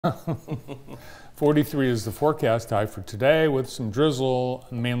43 is the forecast high for today with some drizzle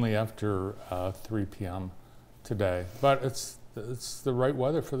mainly after 3 p.m. today. But it's the right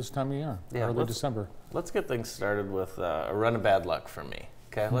weather for this time of year, early December. Let's get things started with a run of bad luck from me.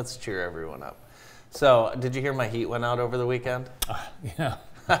 Okay, let's cheer everyone up. So, did you hear my heat went out over the weekend? Yeah,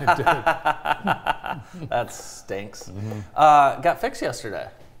 I did. That stinks. Got fixed yesterday.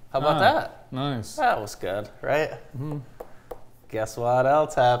 How about that? Nice. That was good, right? Guess what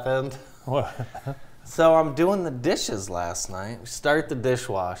else happened? What? So I'm doing the dishes last night. We start the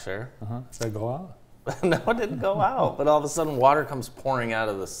dishwasher. Did they go out? No, it didn't go out. But all of a sudden, water comes pouring out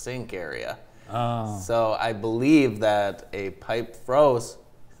of the sink area. Oh. So I believe that a pipe froze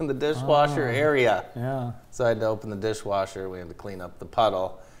in the dishwasher area. Yeah. So I had to open the dishwasher. We had to clean up the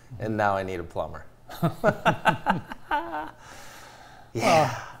puddle. And now I need a plumber.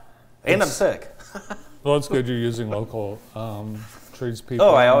 Yeah. And I'm sick. Well, it's good you're using local tradespeople.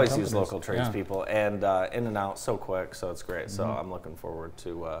 Oh, I always use local tradespeople, and in and out so quick, so it's great. So I'm looking forward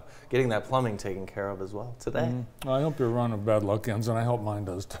to getting that plumbing taken care of as well today. Well, I hope your run of bad luck ends, and I hope mine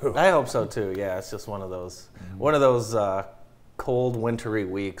does too. I hope so too. Yeah, it's just one of those cold, wintry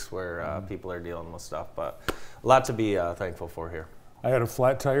weeks where people are dealing with stuff, but a lot to be thankful for here. I had a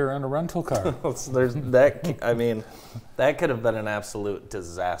flat tire and a rental car. There's that. I mean, that could have been an absolute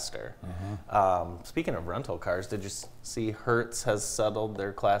disaster. Speaking of rental cars, did you see Hertz has settled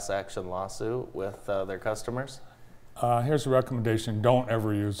their class action lawsuit with their customers? Here's a recommendation: don't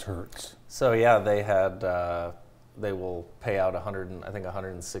ever use Hertz. So yeah, they had. They will pay out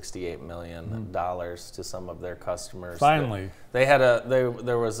 $168 million to some of their customers. Finally,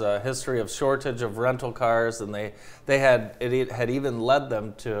 there was a history of shortage of rental cars, and it had even led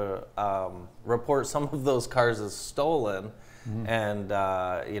them to report some of those cars as stolen, and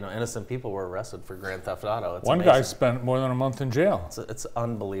innocent people were arrested for grand theft auto. It's one amazing. guy spent more than a month in jail. It's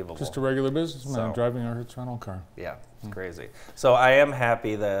unbelievable. Just a regular businessman driving a Hertz rental car. Yeah. It's crazy. So I am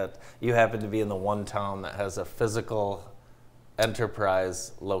happy that you happen to be in the one town that has a physical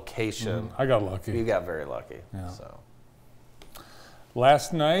enterprise location. I got lucky. You got very lucky. Yeah. So.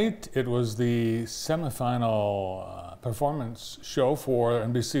 Last night, it was the semifinal performance show for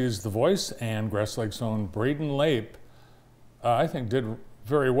NBC's The Voice, and Grass Lake's own Braden Lape, I think, did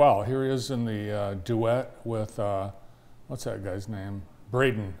very well. Here he is in the duet with, what's that guy's name?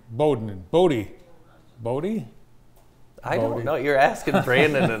 Bodie? I don't know. You're asking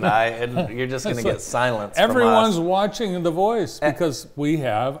Brandon and I, and you're just going to get silence. Everyone's watching The Voice because we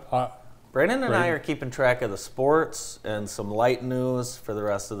have. Brandon and I are keeping track of the sports and some light news for the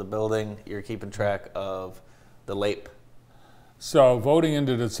rest of the building. You're keeping track of the Lape. So voting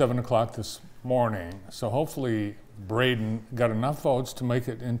ended at 7 o'clock this morning. So hopefully Braden got enough votes to make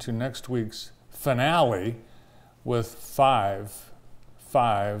it into next week's finale with five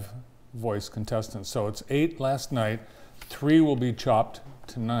Voice contestants. So it's 8 last night. 3 will be chopped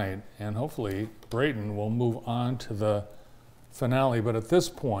tonight, and hopefully Braden will move on to the finale. But at this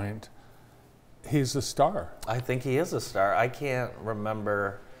point, he's a star. I think he is a star. I can't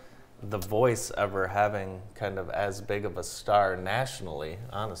remember The Voice ever having kind of as big of a star nationally.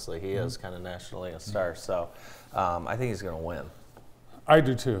 Honestly, he is kind of nationally a star. So I think he's going to win. I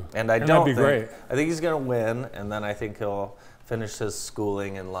do too. And that'd be great. I think he's going to win, and then I think he'll finish his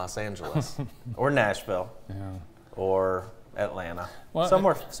schooling in Los Angeles or Nashville. Yeah. Or Atlanta, well,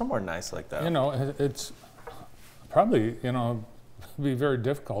 somewhere nice like that. You know, it's probably be very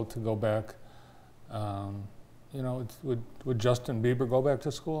difficult to go back. Would Justin Bieber go back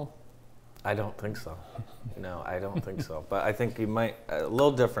to school? I don't think so. No, I don't think so. But I think you might a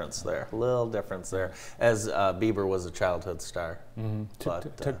little difference there. As Bieber was a childhood star.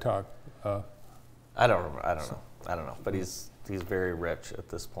 TikTok. I don't know. But he's very rich at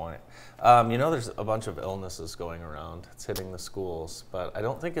this point. There's a bunch of illnesses going around. It's hitting the schools, but I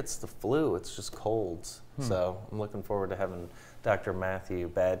don't think it's the flu. It's just colds. So I'm looking forward to having Dr. Matthew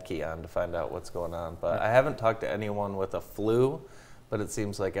Badke on to find out what's going on. But I haven't talked to anyone with a flu, but it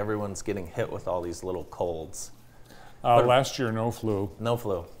seems like everyone's getting hit with all these little colds. Last year, no flu. No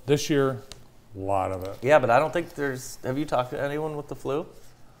flu. This year, a lot of it. Yeah, but I don't think have you talked to anyone with the flu?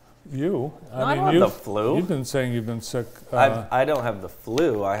 You? I don't have the flu. You've been saying you've been sick. I don't have the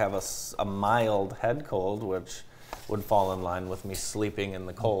flu. I have a mild head cold, which would fall in line with me sleeping in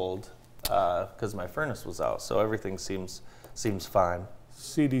the cold because my furnace was out. So everything seems fine.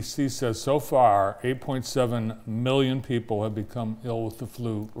 CDC says so far 8.7 million people have become ill with the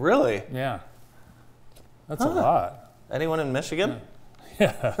flu. Really? Yeah. That's a lot. Anyone in Michigan?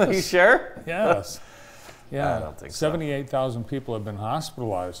 Yeah. Are you sure? Yes. Yeah, I don't think so. 78,000 people have been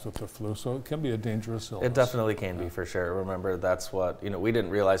hospitalized with the flu, so it can be a dangerous illness. It definitely can be, for sure. Remember, that's what, we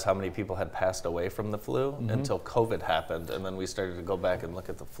didn't realize how many people had passed away from the flu until COVID happened, and then we started to go back and look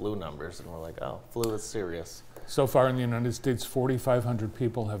at the flu numbers, and we're like, oh, flu is serious. So far in the United States, 4,500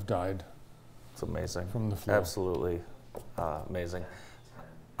 people have died. It's amazing. From the flu. Absolutely amazing.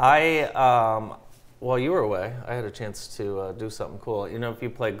 While you were away, I had a chance to do something cool. If you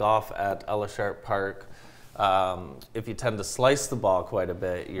play golf at Ella Sharp Park, if you tend to slice the ball quite a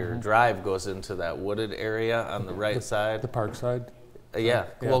bit, your drive goes into that wooded area on the right side. The park side? Yeah,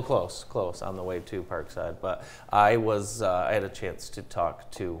 well, close on the way to Parkside. But I had a chance to talk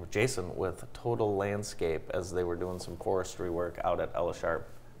to Jason with Total Landscape as they were doing some forestry work out at Ella Sharp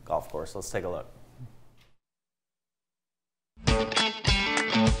Golf Course. Let's take a look.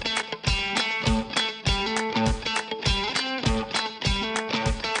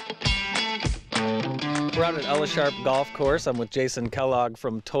 We're out at Ella Sharp Golf Course. I'm with Jason Kellogg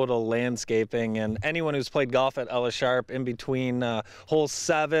from Total Landscaping, and anyone who's played golf at Ella Sharp in between holes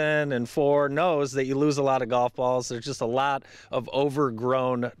 7 and 4 knows that you lose a lot of golf balls. There's just a lot of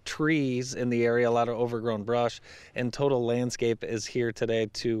overgrown trees in the area, a lot of overgrown brush, and Total Landscape is here today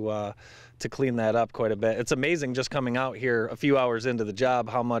to clean that up quite a bit. It's amazing just coming out here a few hours into the job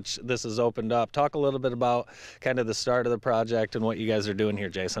how much this has opened up. Talk a little bit about kind of the start of the project and what you guys are doing here,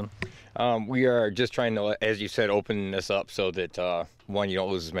 Jason. We are just trying to, as you said, open this up so that one, you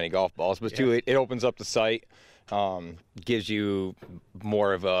don't lose as many golf balls, but two, it opens up the site, gives you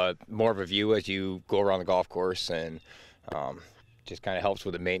more of a view as you go around the golf course, and just kind of helps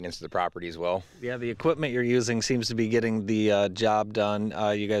with the maintenance of the property as well. Yeah, the equipment you're using seems to be getting the job done.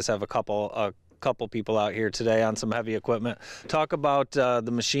 You guys have a couple people out here today on some heavy equipment. Talk about the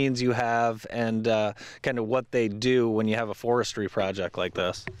machines you have and kind of what they do when you have a forestry project like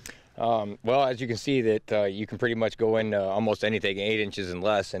this. Well, as you can see that you can pretty much go into almost anything 8 inches and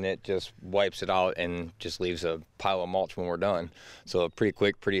less, and it just wipes it out and just leaves a pile of mulch when we're done. So pretty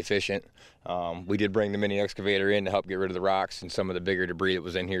quick, pretty efficient. We did bring the mini excavator in to help get rid of the rocks and some of the bigger debris that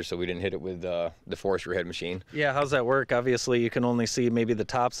was in here, so we didn't hit it with the forestry head machine. Yeah, how's that work? Obviously, you can only see maybe the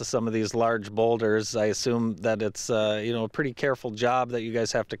tops of some of these large boulders. I assume that it's a pretty careful job that you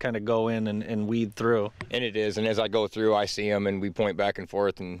guys have to kind of go in and weed through. And it is, and as I go through, I see them, and we point back and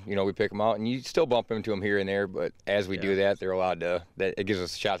forth, and we pick them out, and you still bump into them here and there, but as we do that, they're allowed to. It gives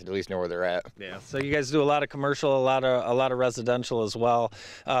us a shot to at least know where they're at. Yeah. So you guys do a lot of commercial, a lot of residential as well.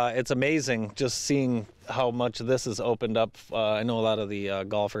 It's amazing just seeing how much this has opened up. I know a lot of the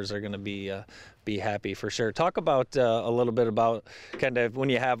golfers are going to be happy for sure. Talk about a little bit about kind of when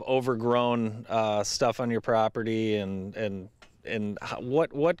you have overgrown stuff on your property and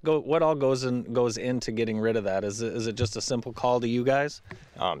what all goes into getting rid of that. Is it just a simple call to you guys?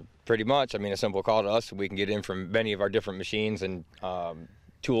 Pretty much. I mean, a simple call to us. We can get in from many of our different machines and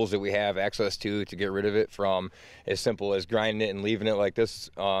tools that we have access to get rid of it, from as simple as grinding it and leaving it like this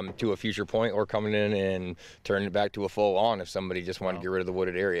to a future point, or coming in and turning it back to a full lawn if somebody just wanted to get rid of the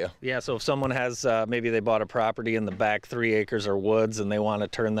wooded area. Yeah, so if someone has maybe they bought a property in the back 3 acres or woods and they want to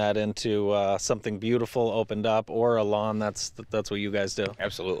turn that into something beautiful, opened up, or a lawn, that's what you guys do.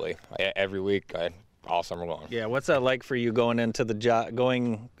 Absolutely. Every week, all summer long. Yeah, what's that like for you going into the job,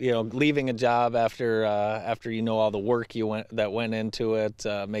 leaving a job after all the work that went into it,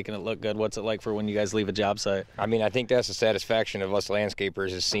 making it look good? What's it like for when you guys leave a job site? I mean, I think that's the satisfaction of us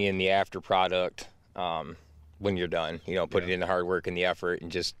landscapers, is seeing the after product when you're done. Putting in the hard work and the effort,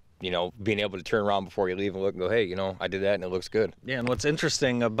 and just being able to turn around before you leave and look and go, hey, I did that and it looks good. Yeah, and what's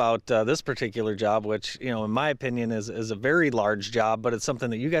interesting about this particular job, which, in my opinion is a very large job, but it's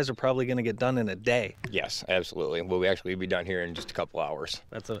something that you guys are probably going to get done in a day. Yes, absolutely. We'll actually be done here in just a couple hours.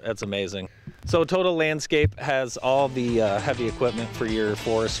 That's amazing. So Total Landscape has all the heavy equipment for your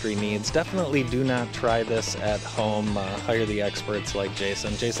forestry needs. Definitely do not try this at home. Hire the experts like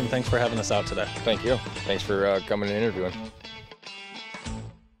Jason. Jason, thanks for having us out today. Thank you. Thanks for coming and interviewing.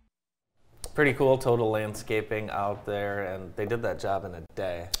 Pretty cool. Total Landscaping out there, and they did that job in a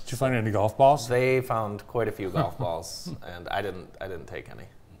day. Did you find any golf balls? They found quite a few golf balls, and I didn't take any,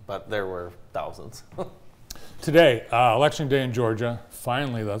 but there were thousands. Today, election day in Georgia.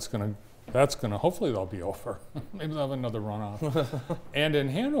 Finally, that's gonna hopefully they'll be over. Maybe they'll have another runoff. And in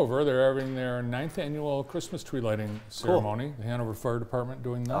Hanover, they're having their 9th annual Christmas tree lighting ceremony. Cool. The Hanover Fire Department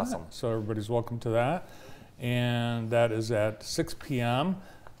doing that. Awesome. So everybody's welcome to that. And that is at 6 p.m.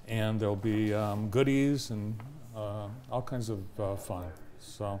 And there'll be goodies and all kinds of fun.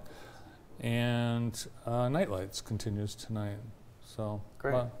 So, and night lights continues tonight. So,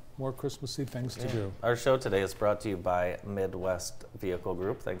 great. More Christmassy things to do. Our show today is brought to you by Midwest Vehicle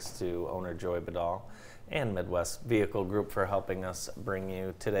Group, thanks to owner Joy Badal. and Midwest Vehicle Group for helping us bring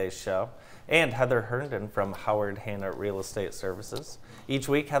you today's show, and Heather Herndon from Howard Hanna Real Estate Services. Each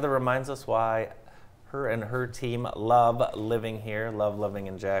week, Heather reminds us why her and her team love living here, love living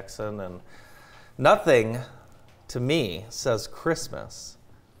in Jackson, and nothing to me says Christmas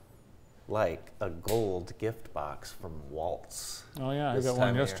like a gold gift box from Waltz. Oh yeah, I this got time one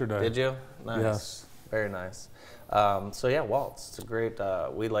of year. yesterday. Did you? Nice. Yes. Very nice. So yeah, Waltz. It's a great.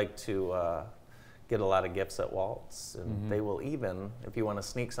 We like to get a lot of gifts at Waltz, and they will even, if you want to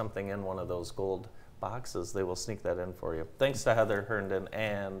sneak something in one of those gold boxes, they will sneak that in for you. Thanks to Heather Herndon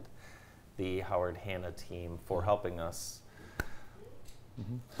and the Howard Hanna team for helping us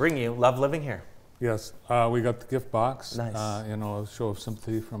bring you Love Living Here. Yes, we got the gift box. Nice. A show of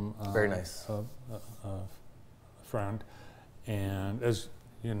sympathy from Very nice. a friend, and as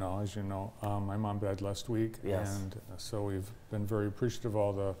you know, my mom died last week, Yes. and so we've been very appreciative of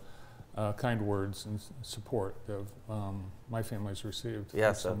all the kind words and support that my family's received.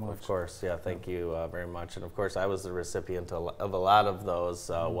 Yes, Thanks so much. of course. Yeah, thank you very much. And of course, I was the recipient of a lot of those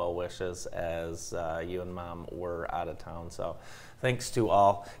well wishes as you and Mom were out of town. So thanks to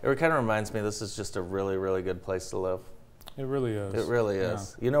all. It kind of reminds me this is just a really, really good place to live. It really is. It really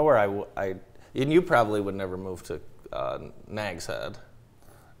is. You know where and you probably would never move to Nags Head.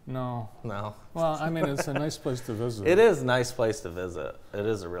 No. No. Well, I mean, it's a nice place to visit. It is a nice place to visit. It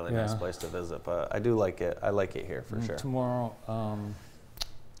is a really nice Yeah. place to visit, but I do like it. I like it here for sure. Tomorrow,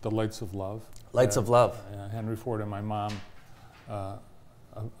 the Lights of Love. Lights of Love. Henry Ford and my mom,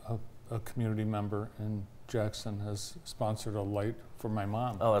 a community member in Jackson, has sponsored a light for my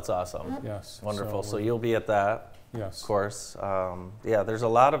mom. Oh, that's awesome. Yes. Wonderful. So you'll be at that. Yes. Of course. Yeah, there's a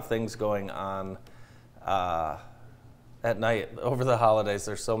lot of things going on at night. Over the holidays,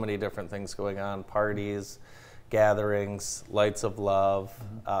 there's so many different things going on. Parties, gatherings, Lights of Love.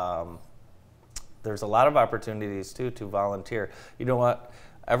 There's a lot of opportunities, too, to volunteer. You know what?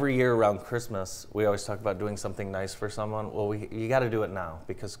 Every year around Christmas, we always talk about doing something nice for someone. Well, you got to do it now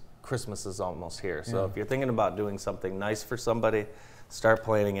because Christmas is almost here. So if you're thinking about doing something nice for somebody, start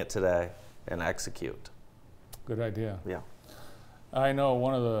planning it today and execute. Good idea. Yeah. I know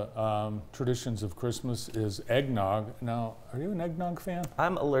one of the traditions of Christmas is eggnog. Now, are you an eggnog fan?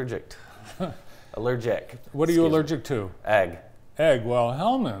 I'm allergic. Allergic. What are you Excuse me. allergic to? Egg. Egg. Well,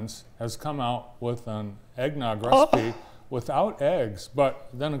 Hellman's has come out with an eggnog recipe without eggs, but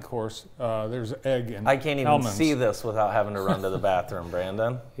then of course there's egg in I can't even Hellman's. see this without having to run to the bathroom,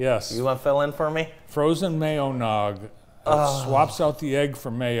 Brandon. Yes. You want to fill in for me? Frozen mayo nog. Swaps out the egg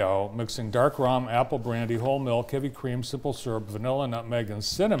for mayo, mixing dark rum, apple brandy, whole milk, heavy cream, simple syrup, vanilla, nutmeg, and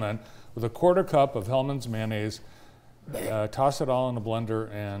cinnamon with a quarter cup of Hellman's mayonnaise. Toss it all in a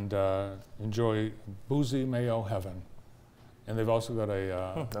blender and enjoy boozy mayo heaven. And they've also got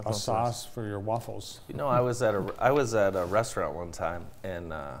a sounds sauce for your waffles. You know, I was at a restaurant one time,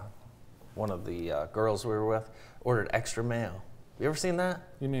 and one of the girls we were with ordered extra mayo. You ever seen that?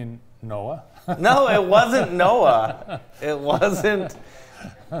 You mean Noah? No, it wasn't Noah. It wasn't.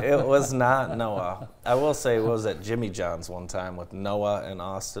 It was not Noah. I will say it was at Jimmy John's one time with Noah and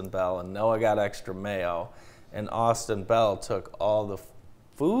Austin Bell, and Noah got extra mayo, and Austin Bell took all the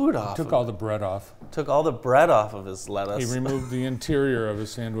food off. Took all the bread off. Took all the bread off of his lettuce. He removed the interior of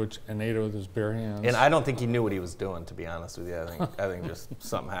his sandwich and ate it with his bare hands. And I don't think he knew what he was doing, to be honest with you. I think just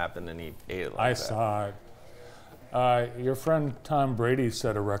something happened and he ate it like I that. saw it. Your friend Tom Brady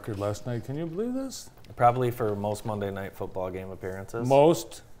set a record last night. Can you believe this? Probably for most Monday Night Football game appearances.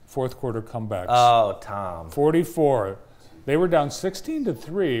 Most fourth quarter comebacks. Oh, Tom. 44. They were down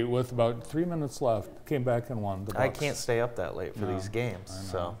 16-3 with about 3 minutes left. Came back and won. The Bucks. I can't stay up that late for these games.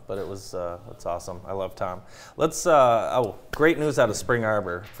 So, but it was it's awesome. I love Tom. Let's great news out of Spring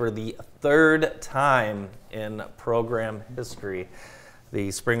Arbor. For the third time in program history,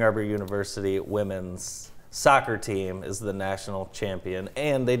 the Spring Arbor University women's soccer team is the national champion,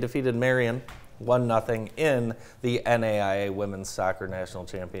 and they defeated Marion 1-0 in the NAIA Women's Soccer National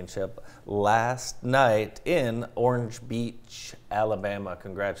Championship last night in Orange Beach, Alabama.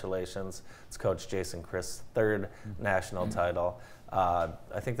 Congratulations. It's Coach Jason Christ's third national title. I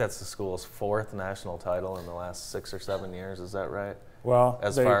think that's the school's fourth national title in the last 6 or 7 years. Is that right? Well,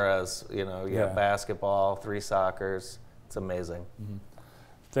 As far as, you have basketball, 3 soccers. It's amazing.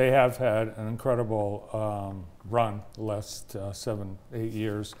 They have had an incredible run the last 7-8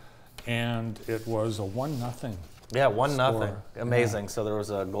 years, and it was a 1-0. Yeah, 1-0. Score. Amazing. So there was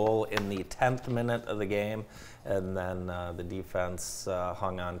a goal in the 10th minute of the game, and then the defense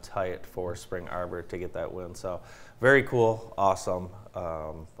hung on tight for Spring Arbor to get that win. So very cool, awesome.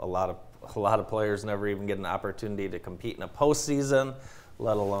 A lot of players never even get an opportunity to compete in a postseason,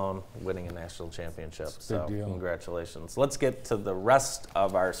 let alone winning a national championship. So deal. Congratulations. Let's get to the rest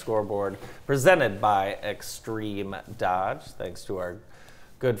of our scoreboard presented by Extreme Dodge. Thanks to our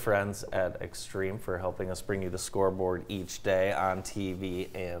good friends at Extreme for helping us bring you the scoreboard each day on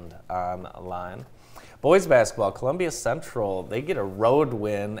TV and online. Boys basketball, Columbia Central, they get a road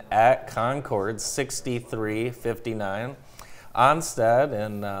win at Concord, 63-59. Onstead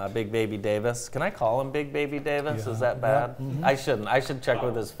and Big Baby Davis. Can I call him Big Baby Davis? Yeah. Is that bad? Yeah. Mm-hmm. I shouldn't. I should check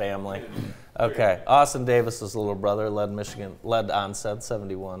with his family. Okay. Austin Davis's little brother led Onstead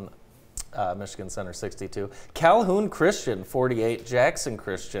 71. Michigan Center 62. Calhoun Christian 48. Jackson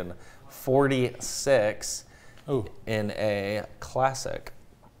Christian 46. Ooh. In a classic.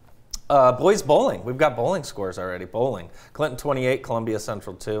 Boys bowling. We've got bowling scores already. Bowling. Clinton 28, Columbia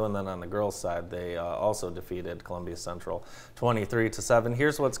Central 2, and then on the girls' side, they also defeated Columbia Central 23-7.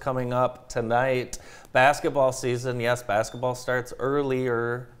 Here's what's coming up tonight. Basketball season. Yes, basketball starts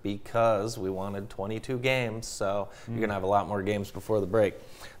earlier because we wanted 22 games, so you're going to have a lot more games before the break.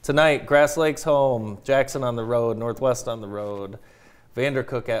 Tonight, Grass Lake's home, Jackson on the road, Northwest on the road,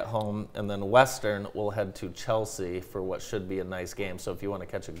 Vandercook at home, and then Western will head to Chelsea for what should be a nice game. So if you want to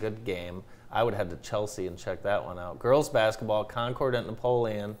catch a good game, I would head to Chelsea and check that one out. Girls basketball, Concord at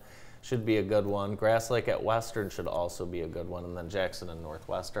Napoleon should be a good one. Grass Lake at Western should also be a good one. And then Jackson and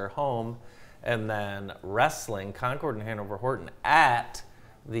Northwest are home. And then wrestling, Concord and Hanover Horton at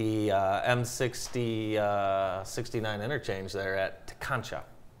the M60 69 interchange there at Teconcha.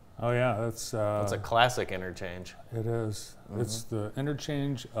 Oh yeah, that's It's a classic interchange. it is. It's the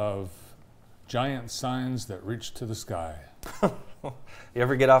interchange of giant signs that reach to the sky. You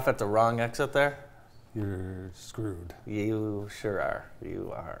ever get off at the wrong exit there? You're screwed. You sure are.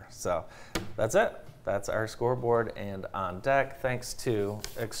 You are. So that's it. That's our scoreboard and on deck. Thanks to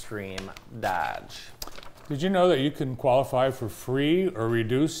Extreme Dodge. Did you know that you can qualify for free or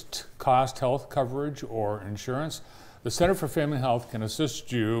reduced cost health coverage or insurance? The Center for Family Health can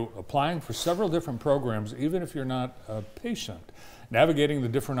assist you applying for several different programs, even if you're not a patient. Navigating the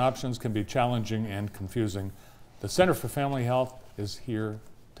different options can be challenging and confusing. The Center for Family Health is here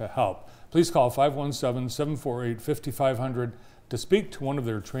to help. Please call 517-748-5500 to speak to one of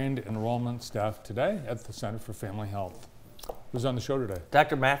their trained enrollment staff today at the Center for Family Health. Who's on the show today?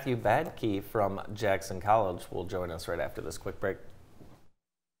 Dr. Matthew Badke from Jackson College will join us right after this quick break.